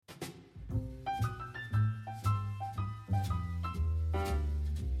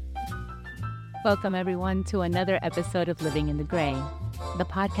Welcome, everyone, to another episode of Living in the Gray, the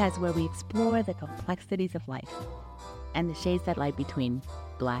podcast where we explore the complexities of life and the shades that lie between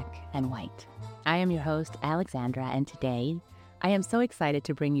black and white. I am your host, Alexandra, and today I am so excited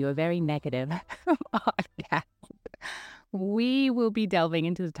to bring you a very negative podcast. We will be delving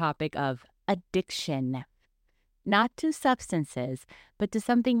into the topic of addiction, not to substances, but to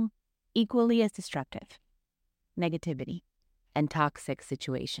something equally as destructive, negativity and toxic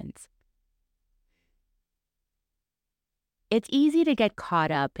situations. It's easy to get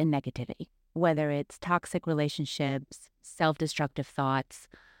caught up in negativity, whether it's toxic relationships, self-destructive thoughts,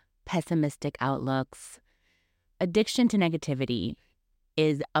 pessimistic outlooks. Addiction to negativity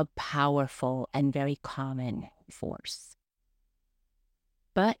is a powerful and very common force.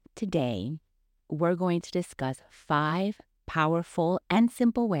 But today, we're going to discuss 5 powerful and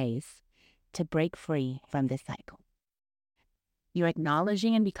simple ways to break free from this cycle. You're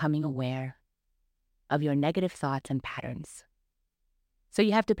acknowledging and becoming aware of your negative thoughts and patterns. So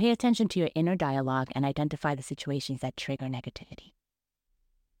you have to pay attention to your inner dialogue and identify the situations that trigger negativity.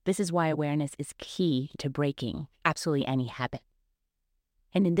 This is why awareness is key to breaking absolutely any habit.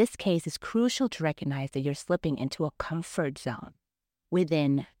 And in this case, it's crucial to recognize that you're slipping into a comfort zone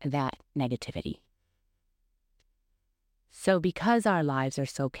within that negativity. So because our lives are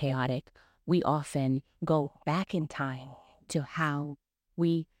so chaotic, we often go back in time to how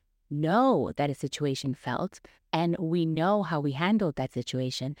we know that a situation felt, and we know how we handled that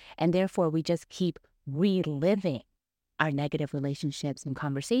situation, and therefore we just keep reliving our negative relationships and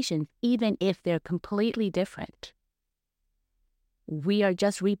conversations, even if they're completely different. We are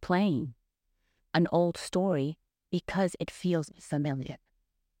just replaying an old story because it feels familiar.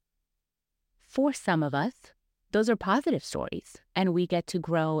 For some of us, those are positive stories, and we get to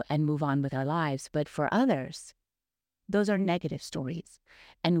grow and move on with our lives. But for others, those are negative stories.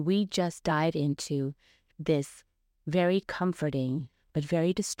 And we just dive into this very comforting but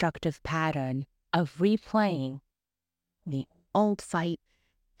very destructive pattern of replaying the old fight,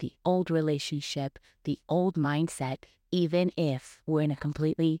 the old relationship, the old mindset, even if we're in a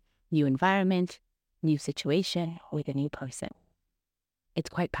completely new environment, new situation with a new person. It's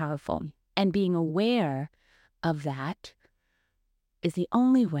quite powerful. And being aware of that is the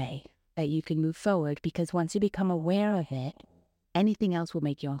only way that you can move forward, because once you become aware of it, anything else will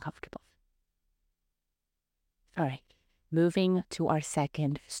make you uncomfortable. All right, moving to our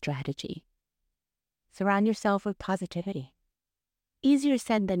second strategy. Surround yourself with positivity. Easier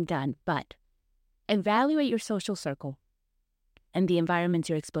said than done, but evaluate your social circle and the environments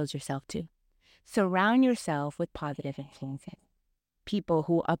you expose yourself to. Surround yourself with positive influences, people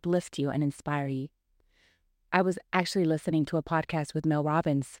who uplift you and inspire you. I was actually listening to a podcast with Mel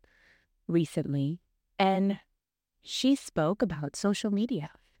Robbins recently, and she spoke about social media.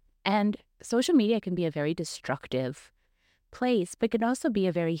 And social media can be a very destructive place, but can also be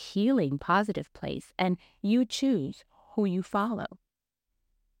a very healing, positive place. And you choose who you follow.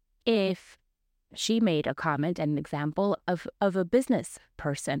 If she made a comment, an example of a business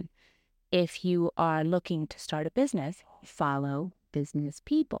person, if you are looking to start a business, follow business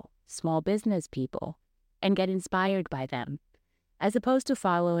people, small business people, and get inspired by them, as opposed to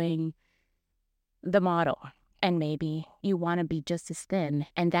following the model. And maybe you want to be just as thin,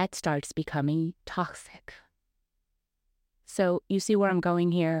 and that starts becoming toxic. So you see where I'm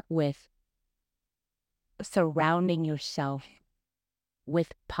going here with surrounding yourself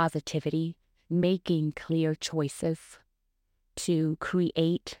with positivity, making clear choices to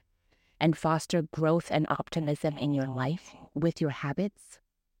create and foster growth and optimism in your life with your habits.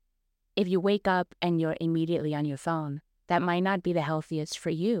 If you wake up and you're immediately on your phone, that might not be the healthiest for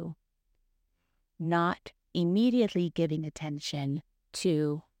you. Not immediately giving attention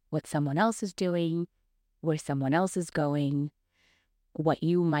to what someone else is doing, where someone else is going, what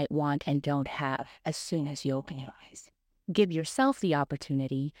you might want and don't have as soon as you open your eyes. Give yourself the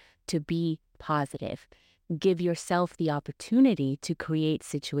opportunity to be positive. Give yourself the opportunity to create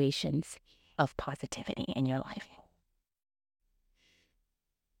situations of positivity in your life.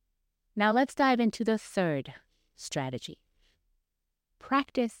 Now let's dive into the third strategy.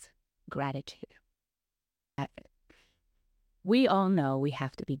 Practice gratitude. We all know we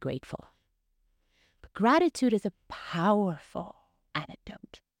have to be grateful. But gratitude is a powerful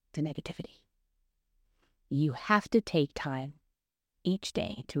antidote to negativity. You have to take time each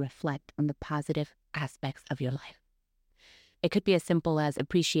day to reflect on the positive aspects of your life. It could be as simple as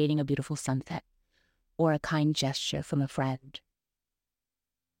appreciating a beautiful sunset or a kind gesture from a friend.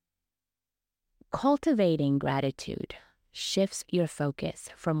 Cultivating gratitude shifts your focus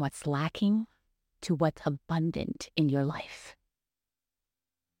from what's lacking to what's abundant in your life.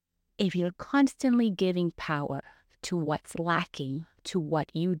 If you're constantly giving power to what's lacking, to what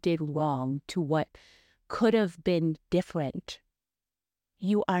you did wrong, to what could have been different,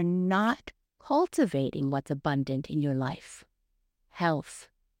 you are not cultivating what's abundant in your life. Health,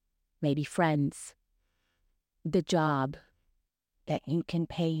 maybe friends, the job that you can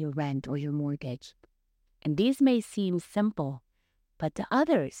pay your rent or your mortgage. And these may seem simple, but to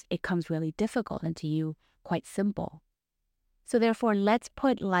others, it comes really difficult, and to you, quite simple. So therefore, let's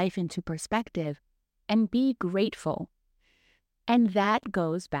put life into perspective and be grateful. And that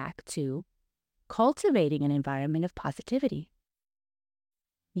goes back to cultivating an environment of positivity.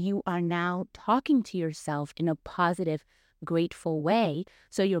 You are now talking to yourself in a positive, grateful way,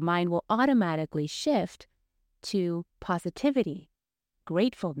 so your mind will automatically shift to positivity,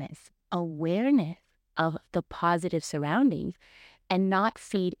 gratefulness, awareness of the positive surroundings, and not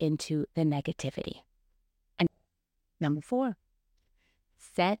feed into the negativity. And number 4,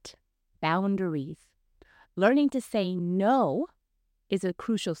 set boundaries. Learning to say no is a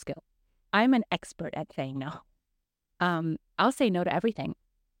crucial skill. I'm an expert at saying no. I'll say no to everything.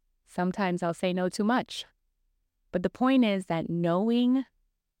 Sometimes I'll say no too much. But the point is that knowing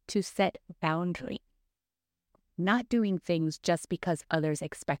to set boundaries, not doing things just because others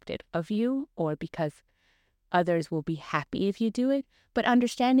expect it of you or because others will be happy if you do it, but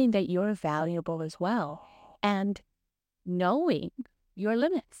understanding that you're valuable as well and knowing your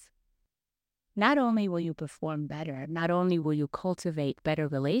limits. Not only will you perform better, not only will you cultivate better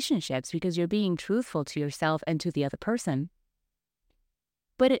relationships because you're being truthful to yourself and to the other person,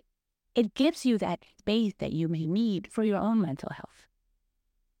 but it gives you that space that you may need for your own mental health.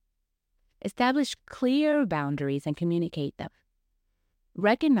 Establish clear boundaries and communicate them.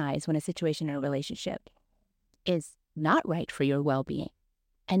 Recognize when a situation or a relationship is not right for your well-being,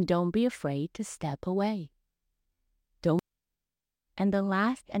 and don't be afraid to step away. And the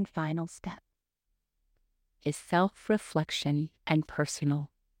last and final step is self-reflection and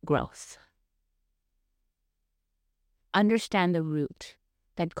personal growth. Understand the root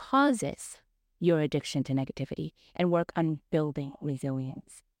that causes your addiction to negativity and work on building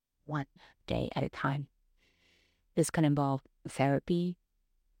resilience one day at a time. This can involve therapy,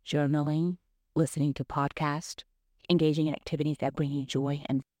 journaling, listening to podcasts, engaging in activities that bring you joy,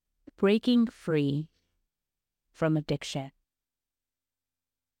 and breaking free from addiction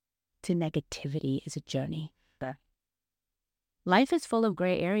to negativity is a journey. Life is full of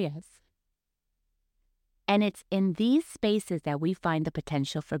gray areas. And it's in these spaces that we find the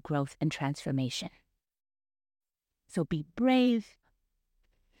potential for growth and transformation. So be brave,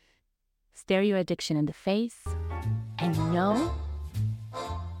 stare your addiction in the face, and know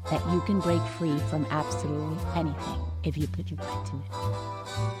that you can break free from absolutely anything if you put your mind to it.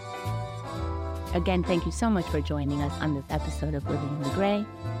 Again, thank you so much for joining us on this episode of Living in the Gray.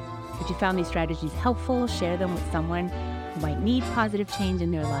 If you found these strategies helpful, share them with someone who might need positive change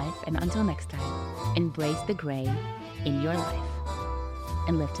in their life. And until next time, embrace the gray in your life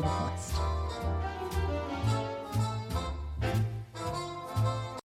and live to the fullest.